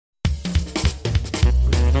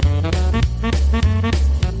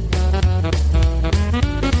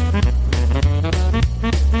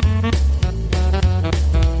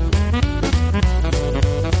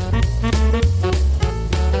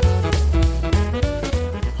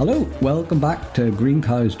Hello, welcome back to Green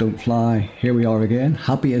Cows Don't Fly. Here we are again,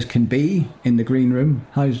 happy as can be in the green room.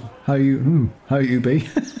 How you be?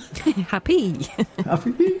 Happy.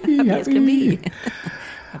 Happy as can be.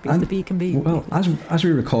 Happy as the bee can be. Well, as we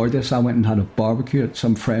record this, I went and had a barbecue at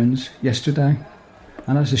some friends yesterday,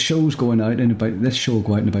 and as the show's going out this show will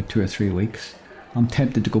go out in about 2 or 3 weeks, I'm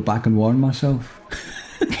tempted to go back and warn myself.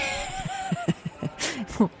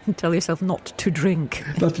 Tell yourself not to drink.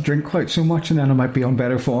 Not to drink quite so much, and then I might be on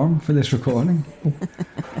better form for this recording.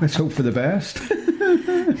 Let's hope for the best.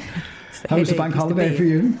 How was the bank holiday for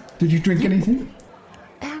you? Did you drink anything?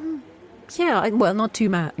 Yeah, well, not too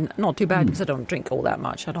bad because I don't drink all that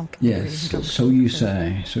much. I don't. Yes, so you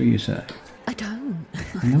say. I don't.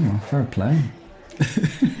 No, fair play.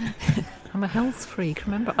 I'm a health freak,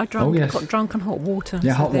 remember? I got drunk on hot water.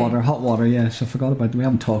 Yeah, hot water, yes. I forgot about it. We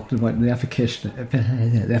haven't talked about the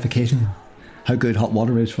efficacious, how good hot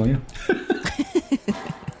water is for you.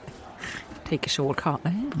 Take a shortcut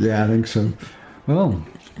there. Yeah, I think so. Well,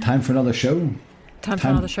 time for another show. Time for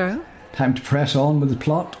another show. Time to press on with the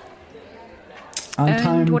plot.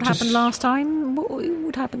 And what happened last time?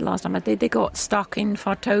 What happened last time? They got stuck in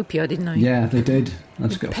Fartopia, didn't they? Yeah, they did.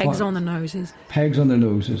 That's good. Pegs on the noses. Pegs on their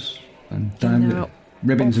noses. And down the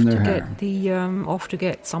ribbons in their hair. Off to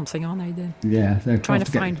get something, aren't they? Then? Yeah, they're trying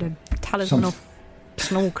to find a talisman of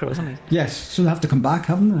Snorker or something. Yes, so they have to come back,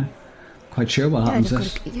 haven't they? Quite sure what happens.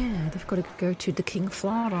 They've got to go to the King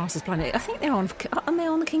Fladar's planet. I think they're on. Aren't they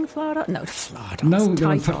on the King Fladar? No, the Fladar's. No,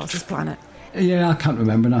 Typhos's planet. Yeah, I can't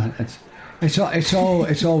remember now. It's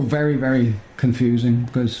all very, very confusing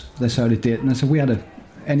because that's how they did it. And so we'd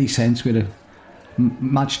have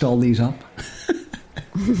matched all these up.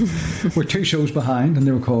 We're 2 shows behind in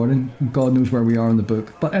the recording. God knows where we are in the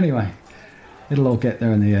book. But anyway, it'll all get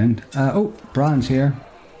there in the end. Brian's here.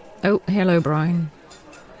 Oh, hello, Brian.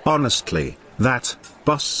 Honestly, that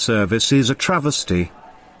bus service is a travesty.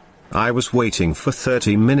 I was waiting for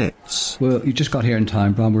 30 minutes. Well, you just got here in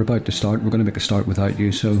time, Brian. We're about to start. We're going to make a start without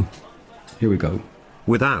you, so here we go.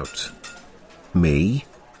 Without me?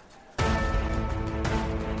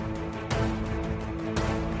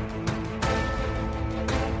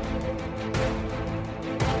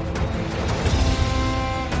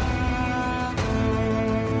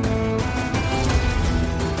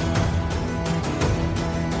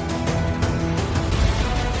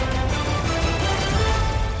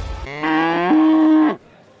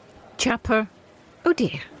 Chapter. Oh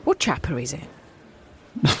dear, what chapter is it?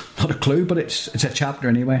 Not a clue, but it's a chapter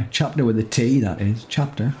anyway. Chapter with a T, that is.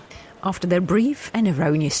 Chapter. After their brief and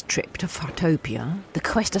erroneous trip to Fartopia, the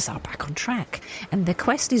questers are back on track, and their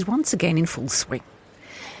quest is once again in full swing.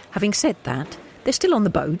 Having said that, they're still on the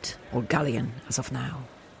boat, or galleon, as of now.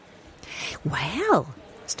 Well,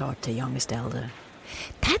 started the youngest elder,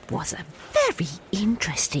 that was a very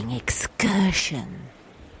interesting excursion.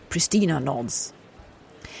 Pristina nods.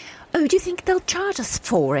 Oh, do you think they'll charge us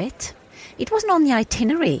for it? It wasn't on the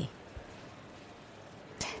itinerary.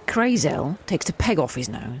 Crazel takes the peg off his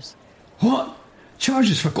nose. What?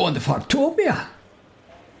 Charges for going to Fartopia?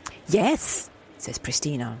 Yes, says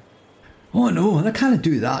Pristina. Oh no, they can't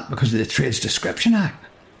do that because of the Trades Description Act,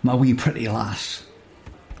 my wee pretty lass.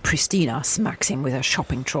 Pristina smacks him with her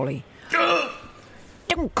shopping trolley.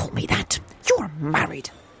 Don't call me that. You're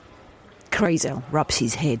married. Crazel rubs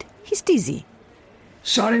his head. He's dizzy.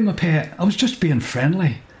 Sorry, my pet, I was just being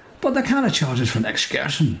friendly. But they can't charge us for an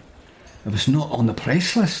excursion if it's not on the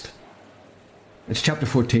price list. It's chapter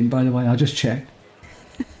 14, by the way, I just checked.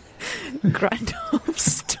 Grandolph's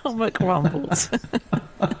stomach rumbles.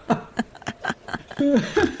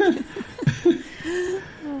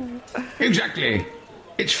 Exactly.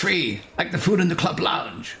 It's free, like the food in the club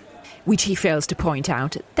lounge. Which he fails to point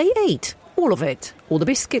out. They ate all of it. All the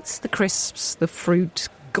biscuits, the crisps, the fruit,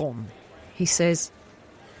 gone. He says,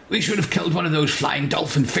 we should have killed one of those flying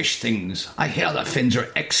dolphin fish things. I hear their fins are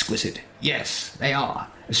exquisite. Yes, they are.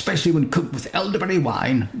 Especially when cooked with elderberry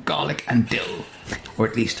wine, garlic and dill. Or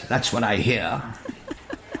at least, that's what I hear.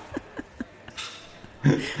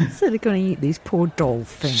 So they're going to eat these poor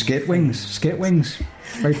dolphins. Skate wings.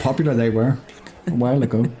 Very popular they were a while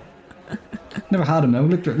ago. Never had them though.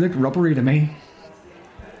 Looked rubbery to me.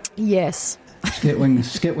 Yes. Skate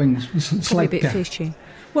wings. It's like a bit fishy.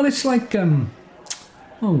 Well, it's like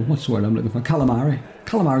what's the word I'm looking for? Calamari.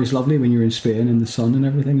 Calamari's lovely when you're in Spain in the sun and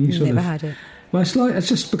everything. You never had it. Well, it's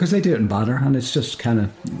just because they do it in batter, and it's just kind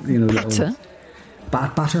of batter.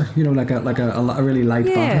 Batter, like a really light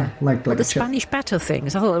batter, like the Spanish batter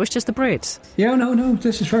things. I thought it was just the Brits. Yeah, no,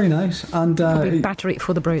 this is very nice, and batter it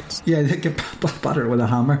for the Brits. Yeah, they get batter it with a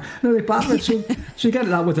hammer. No, they batter it so you get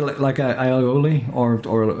that with like a aioli or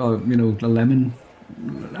a lemon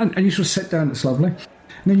and you sort of sit down, it's lovely.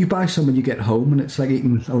 And then you buy some when you get home, and it's like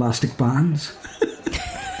eating elastic bands.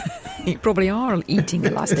 You probably are eating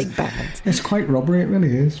elastic bands. It's quite rubbery, it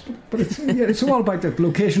really is. But it's all about the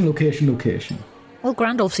location. Well,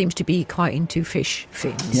 Grandolph seems to be quite into fish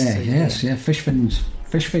fins.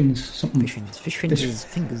 Fish fins, something. Fish fins.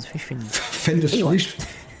 Findus. Anyway.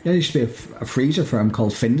 There used to be a freezer firm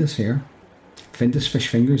called Findus here. Findus fish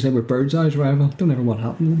fingers. They were Bird's Eye's rival. Don't know what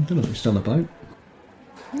happened to them. Don't know if they're still about.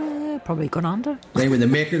 Probably gone under. They were the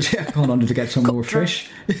makers. Gone under to get some more fish.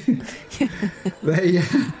 They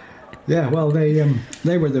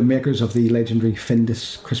were the makers of the legendary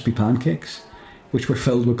Findus crispy pancakes, which were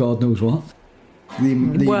filled with God knows what.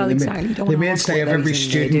 Exactly. The mainstay of every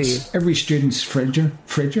student's freezer.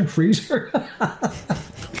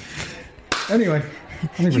 Anyway, I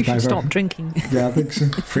think You should stop drinking. Yeah, I think so.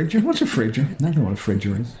 Fridger? What's a fridger? I don't know what a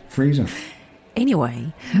fridger is. Freezer.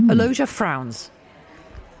 Anyway, Aloja frowns.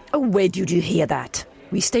 Oh, where did you hear that?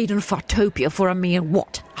 We stayed in Fartopia for a mere,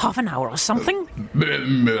 half an hour or something?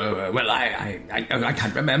 Well, I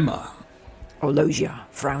can't remember. Aloja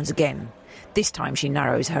frowns again. This time she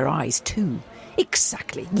narrows her eyes too.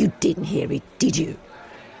 Exactly. You didn't hear it, did you?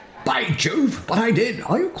 By Jove, but I did.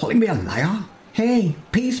 Are you calling me a liar? Hey,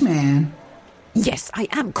 peace man. Yes, I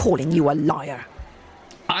am calling you a liar.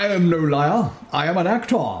 I am no liar. I am an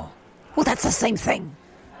actor. Well, that's the same thing.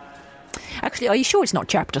 Actually, are you sure it's not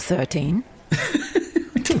chapter 13?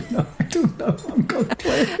 I don't know. I'm going to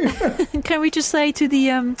play. Can we just say to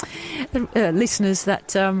the listeners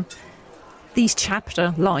that these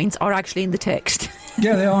chapter lines are actually in the text?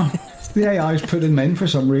 Yeah, they are. The AI's putting them in for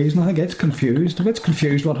some reason. I think it's confused. If it's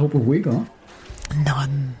confused, what hope have we got?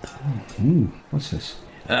 None. What's this?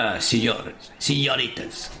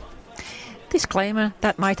 Señoritas. Disclaimer,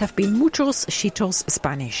 that might have been muchos chitos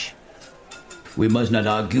Spanish. We must not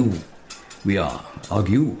argue. We are.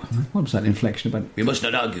 Argue. What was that inflection about? We must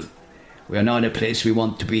not argue. We are now in a place we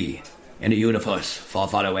want to be. In a universe far,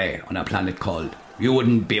 far away on a planet called... You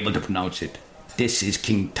wouldn't be able to pronounce it. This is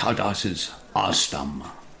King Tardas's Arstam.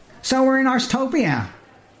 So we're in Arstopia.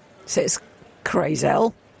 Says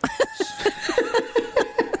Crazel.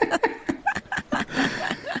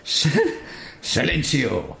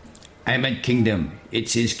 Silencio. I meant kingdom.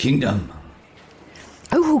 It's his kingdom.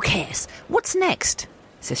 Oh, who cares? What's next?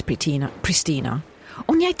 Says Pristina.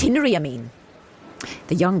 On the itinerary, I mean.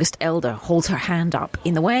 The youngest elder holds her hand up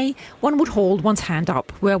in the way one would hold one's hand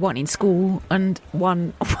up were one in school and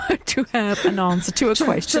one were to have an answer to a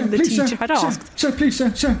question the teacher had asked. Sir. That's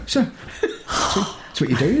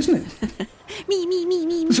what you do, isn't it?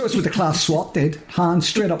 Me. So it's what the class SWAT did. Hands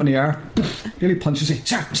straight up in the air. Nearly punches it.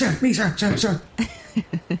 Sir, me, sir.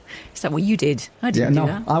 Is that what you did? I didn't do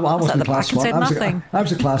that. I wasn't class SWAT. I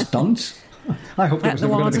was a class dunce. I hope there was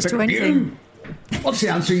no answers to anything. What's the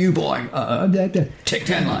answer, you boy? Take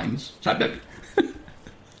 10 lines.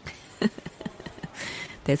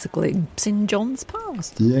 There's a glimpse in John's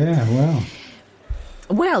past. Yeah, well.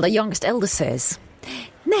 Well, the youngest elder says,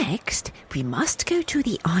 next, we must go to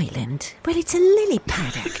the island. Well, it's a lily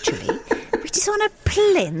pad, actually, which is on a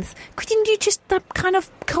plinth. Couldn't you just kind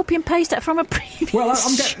of copy and paste that from a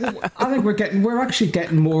previous I think we're actually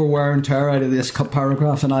getting more wear and tear out of this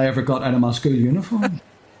paragraph than I ever got out of my school uniform.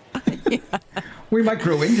 Yeah. We might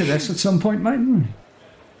grow into this at some point, mightn't we?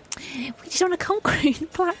 Which is on a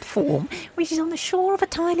concrete platform, which is on the shore of a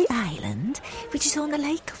tiny island, which is on the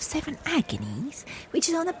Lake of Seven Agonies, which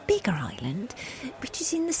is on a bigger island, which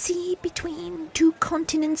is in the sea between two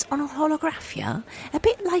continents on a holographia, a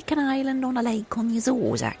bit like an island on a lake on the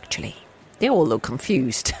Azores, actually. They all look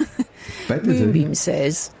confused. Moonbeam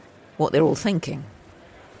says what they're all thinking.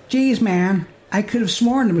 Geez, man, I could have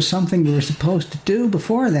sworn there was something we were supposed to do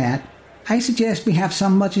before that. I suggest we have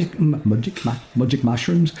some magic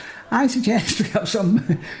mushrooms. I suggest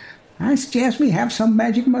we have some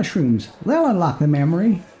magic mushrooms. They'll unlock the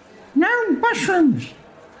memory. No mushrooms.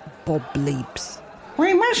 Bob bleeps.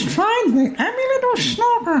 We must find the amulet of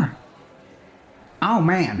Snorker. Oh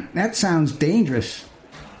man, that sounds dangerous.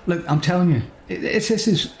 Look, I'm telling you,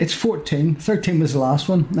 it's 14. 13 was the last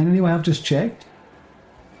one. And anyway, I've just checked.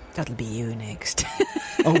 That'll be you next.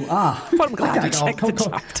 Well, I'm glad you checked the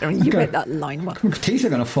chapter and you read that line. My teeth are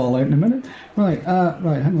going to fall out in a minute. Right, hang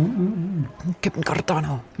on. Captain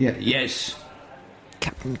Cardano. Yeah. Yes.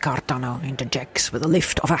 Captain Cardano interjects with a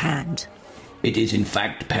lift of a hand. It is in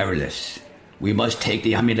fact perilous. We must take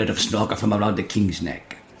the amulet of Snorker from around the king's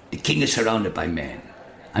neck. The king is surrounded by men,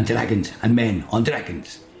 and dragons, and men on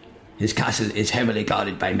dragons. His castle is heavily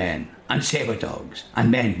guarded by men, and saber dogs,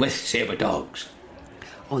 and men with saber dogs.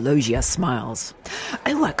 Ologia smiles.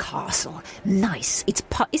 Oh, a castle. Nice.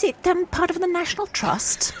 Is it part of the National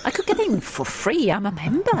Trust? I could get in for free. I'm a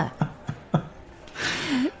member.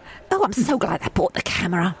 Oh, I'm so glad I bought the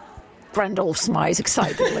camera. Grandolph smiles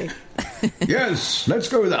excitedly. Yes, let's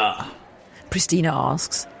go there. Pristina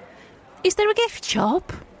asks, is there a gift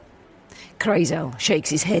shop? Crazel shakes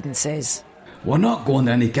his head and says, We're not going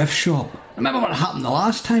to any gift shop. Remember what happened the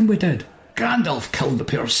last time we did? Grandolph killed the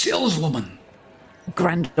poor saleswoman.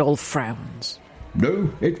 Grandolph frowns.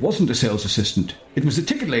 No, it wasn't a sales assistant. It was the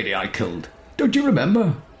ticket lady I killed. Don't you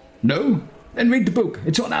remember? No? Then read the book.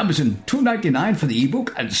 It's on Amazon. $2.99 for the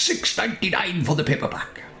ebook and $6.99 for the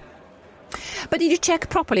paperback. But did you check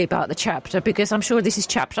properly about the chapter? Because I'm sure this is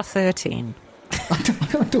chapter 13.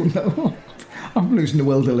 I don't know. I'm losing the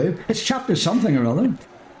will to live. It's chapter something or other.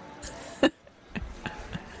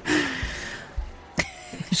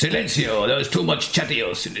 Silencio, there's too much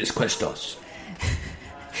chattios in this questos.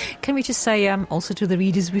 Can we just say also to the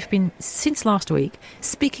readers, we've been, since last week,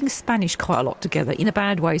 speaking Spanish quite a lot together, in a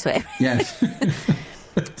bad way. So Yes.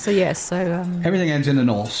 Everything ends in an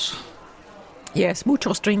os. Yes,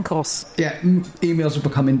 muchos drinkos. Yeah, emails have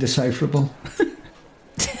become indecipherable.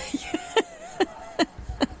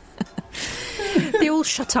 They all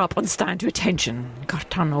shut up and stand to attention.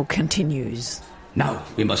 Cartano continues. Now,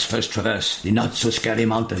 we must first traverse the not-so-scary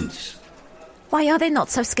mountains. Why are they not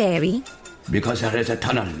so scary? Because there is a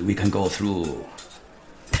tunnel we can go through.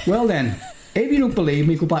 Well then, if you don't believe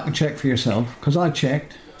me, go back and check for yourself, because I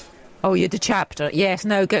checked. Oh, you're the chapter. Yes,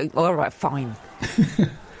 no, go. All right, fine.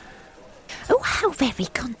 Oh, how very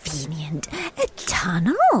convenient. A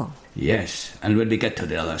tunnel. Yes, and when we get to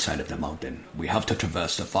the other side of the mountain, we have to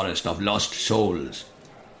traverse the forest of lost souls.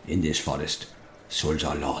 In this forest, souls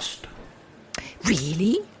are lost.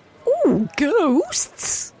 Really? Ooh,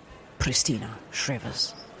 ghosts! Pristina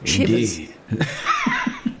shivers. Indeed.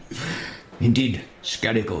 Indeed,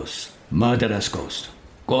 scary ghosts, murderous ghosts,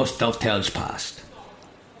 ghost of tales past.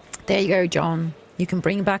 There you go, John. You can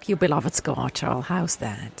bring back your beloved Scarchal. How's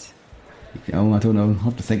that? Oh, I don't know. I'll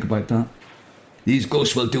have to think about that. These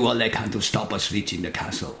ghosts will do all they can to stop us reaching the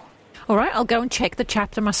castle. All right, I'll go and check the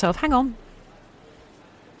chapter myself. Hang on.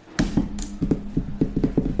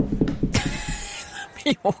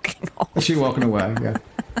 Me walking off. Is she walking away? Yeah.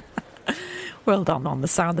 Well done on the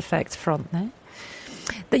sound effects front there.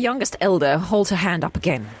 The youngest elder holds her hand up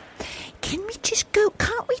again. Can't we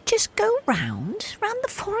just go round the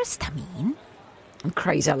forest, I mean? And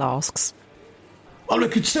Crazel asks, Or we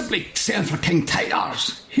could simply send for King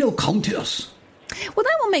Tydars. He'll come to us. well,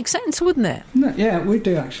 that would make sense, wouldn't it? No, yeah, we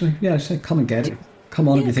do actually. Yeah, so come and get it. Come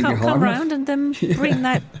on if you think you're hard come enough. round and then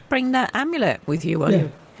bring that amulet with you. Yeah,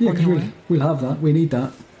 because we'll have that. We need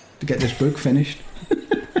that to get this book finished.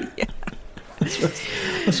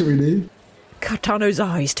 That's what we need. Cartano's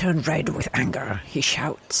eyes turn red with anger. He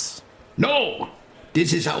shouts. No!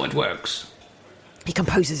 This is how it works. He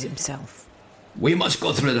composes himself. We must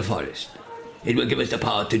go through the forest. It will give us the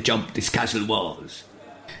power to jump these castle walls.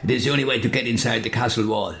 It is the only way to get inside the castle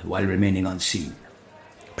wall while remaining unseen.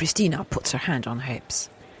 Pristina puts her hand on her hips.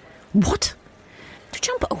 What? To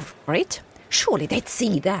jump over it? Surely they'd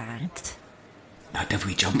see that. Not if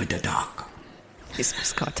we jump in the dark.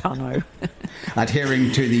 Whispers Cartano.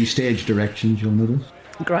 Adhering to the stage directions, you'll notice.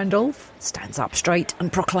 Grandolph stands up straight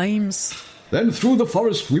and proclaims, Then through the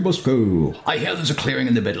forest we must go. I hear there's a clearing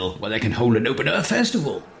in the middle where they can hold an open-air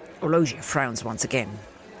festival. Ologia frowns once again.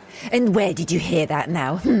 And where did you hear that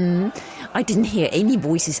now? I didn't hear any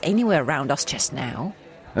voices anywhere around us just now.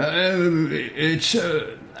 It's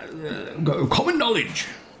common knowledge.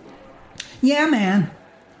 Yeah, man.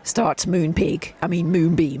 Starts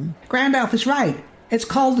Moonbeam. Grandolph is right. It's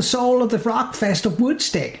called the Soul of the Rock Fest of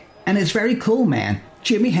Woodstick. And it's very cool, man.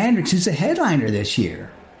 Jimi Hendrix is the headliner this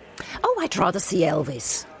year. Oh, I'd rather see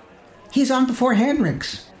Elvis. He's on before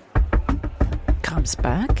Hendrix. Comes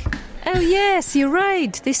back. Oh, yes, you're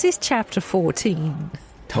right. This is chapter 14.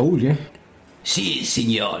 Told you. Si,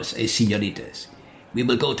 senors and senoritas. We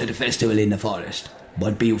will go to the festival in the forest.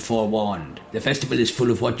 But be forewarned. The festival is full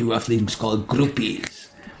of what you Earthlings call groupies.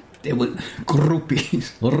 They will...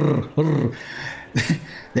 Groupies.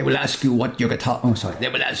 They will ask you what your guitar... Oh, sorry. They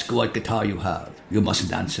will ask you what guitar you have. You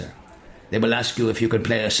mustn't answer. They will ask you if you can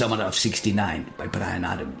play A Summer of 69 by Bryan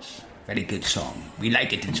Adams. Very good song. We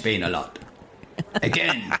like it in Spain a lot.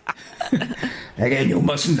 Again, you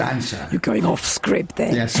mustn't answer. You're going off script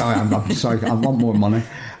there. Yeah, sorry, I'm sorry. I want more money.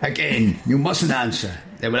 Again, you mustn't answer.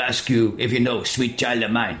 They will ask you if you know Sweet Child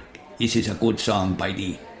of Mine. This is a good song by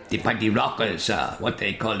the rockers, what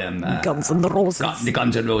they call them. Guns N' Roses. The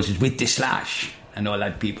Guns N' Roses with the Slash and all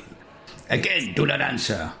that people. Again, do not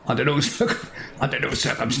answer. Under no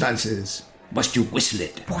circumstances must you whistle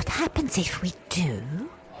it. What happens if we do?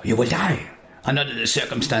 You will die. And under the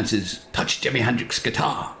circumstances, touch Jimi Hendrix's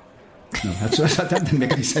guitar. No, that didn't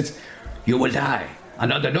make any sense. You will die.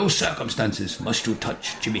 And under no circumstances must you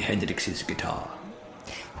touch Jimi Hendrix's guitar.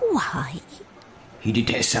 Why? He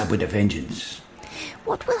detests her with a vengeance.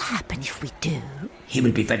 What will happen if we do? He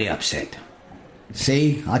will be very upset.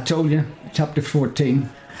 See, I told you. Chapter 14.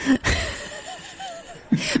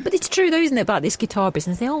 But it's true, though, isn't it, about this guitar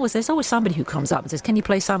business? There's always somebody who comes up and says, "Can you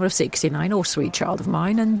play Summer of '69 or Sweet Child of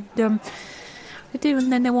Mine?" And they do,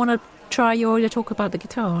 and then they want to try you talk about the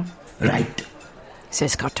guitar. Right.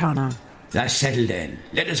 Says Cartana. That's settled then.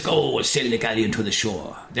 Let us go sail the galleon to the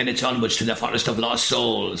shore. Then it's onwards to the forest of lost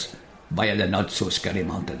souls, via the not-so-scary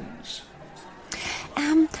mountains.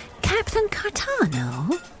 Captain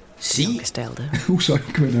Cartano? See? Youngest elder. Oh, sorry,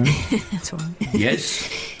 go on. That's all right. Yes?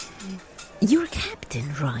 You're a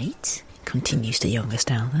captain, right? Continues the youngest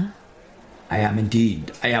elder. I am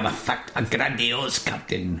indeed. I am a grandiose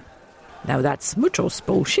captain. Now that's muchos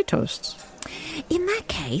bullshitos. In that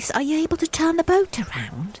case, are you able to turn the boat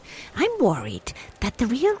around? I'm worried that the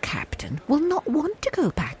real captain will not want to go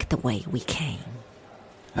back the way we came.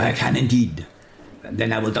 I can indeed. And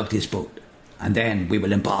then I will dock this boat. And then we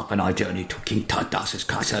will embark on our journey to King Tartas's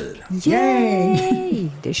castle.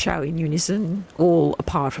 Yay! They shout in unison, all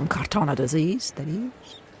apart from Cartana disease, that is.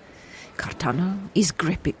 Cartana is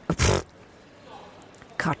gripping...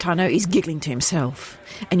 Cartano is giggling to himself,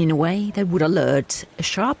 and in a way that would alert a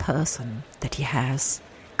sharp person that he has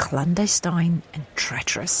clandestine and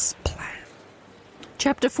treacherous plan.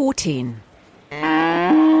 Chapter 14.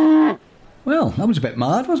 Well, that was a bit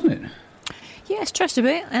mad, wasn't it? Yes, just a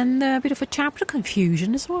bit, and a bit of a chapter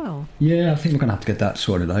confusion as well. Yeah, I think we're going to have to get that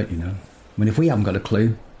sorted out, you know. I mean, if we haven't got a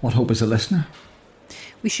clue, what hope is the listener?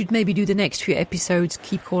 We should maybe do the next few episodes,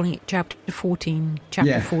 keep calling it Chapter 14,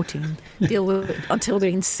 Chapter 14, deal with it until they're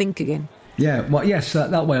in sync again. Yeah, well, yes,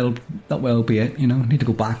 that will be it, you know. Need to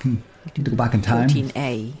go back in time.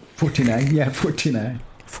 14A. 14A, yeah, 14A.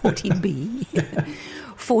 14B.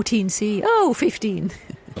 14C. Oh, 15.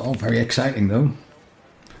 All very exciting, though.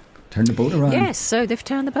 Turn the boat around. Yes, so they've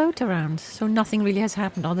turned the boat around. So nothing really has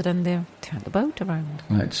happened other than they've turned the boat around.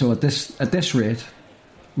 Right, so at this rate,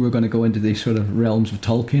 we're going to go into these sort of realms of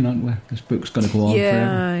Tolkien, aren't we? This book's going to go on forever.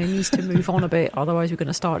 Yeah, it needs to move on a bit, otherwise we're going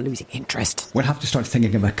to start losing interest. We'll have to start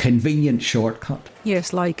thinking of a convenient shortcut.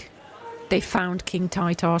 Yes, like they found King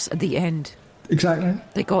Titus at the end. Exactly.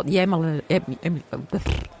 They got the amulet. The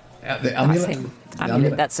amulet.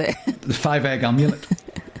 Amulet, that's it. The 5-egg amulet.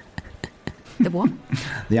 The what?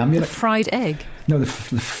 The amulet. The fried egg. No, the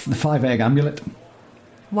 5-egg amulet.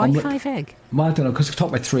 Why Omelette. 5 egg? Well, I don't know, because we talk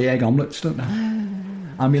about 3-egg omelettes, don't they?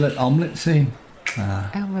 Amulet, omelette, see?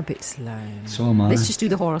 I'm a bit slow. So am I. Let's just do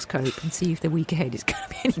the horoscope and see if the week ahead is going to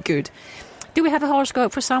be any good. Do we have a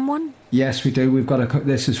horoscope for someone? Yes, we do. We've got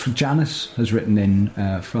this is from Janice, has written in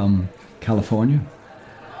from California.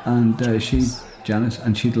 And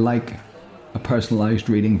she'd like a personalised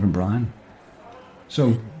reading from Brian.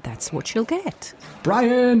 So... That's what she'll get.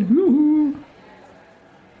 Brian, woo-hoo.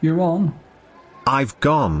 You're on. I've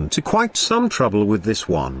gone to quite some trouble with this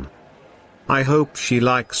one. I hope she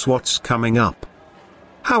likes what's coming up.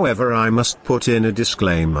 However, I must put in a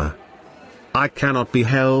disclaimer. I cannot be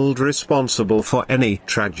held responsible for any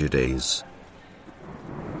tragedies.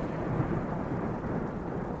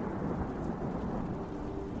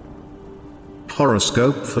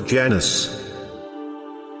 Horoscope for Janice.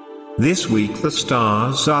 This week the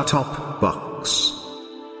stars are top bucks.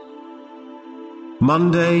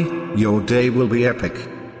 Monday, your day will be epic.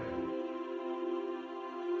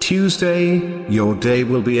 Tuesday, your day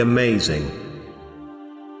will be amazing.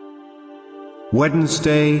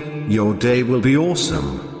 Wednesday, your day will be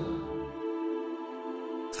awesome.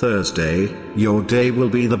 Thursday, your day will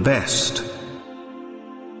be the best.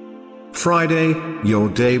 Friday, your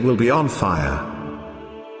day will be on fire.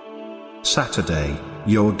 Saturday,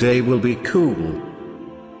 your day will be cool.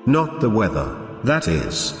 Not the weather,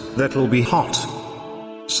 that'll be hot.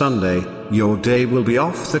 Sunday, your day will be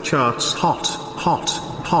off the charts hot, hot,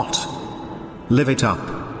 hot. Live it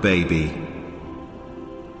up, baby.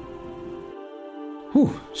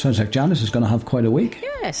 Whew, sounds like Janice is going to have quite a week.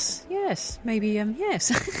 Yes, maybe,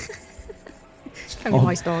 yes. Only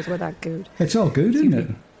my stars were that good. It's all good, isn't it?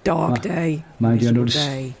 Dark day, mind you, I miserable noticed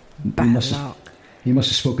day, bad luck. He must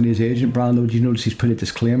have spoken to his agent, Brian, though. Did you notice he's put a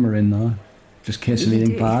disclaimer in now? Just in case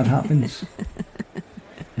anything bad happens.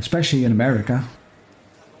 Especially in America.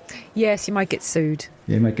 Yes, he might get sued.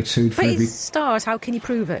 Yeah, he might get sued for But every... his stars, how can he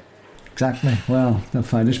prove it? Exactly. Well, they'll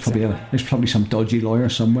find there's probably some dodgy lawyer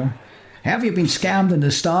somewhere. Have you been scammed in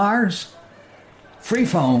the stars? Free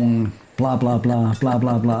phone, blah, blah, blah, blah,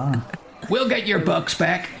 blah, blah. We'll get your bucks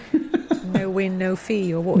back. No win, no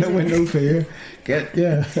fee, or what? No win, no fee.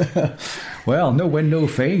 Well, no win, no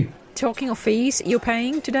fee. Talking of fees, you're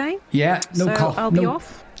paying today? Yeah, no So coffee. I'll be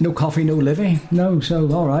off? No coffee, no livy. No,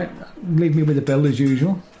 so all right. Leave me with the bill as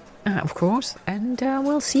usual. Of course. And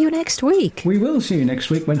we'll see you next week. We will see you next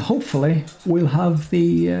week when hopefully we'll have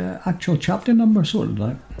the actual chapter number sorted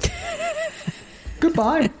out.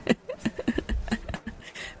 Goodbye.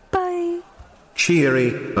 Bye.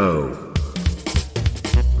 Cheerio.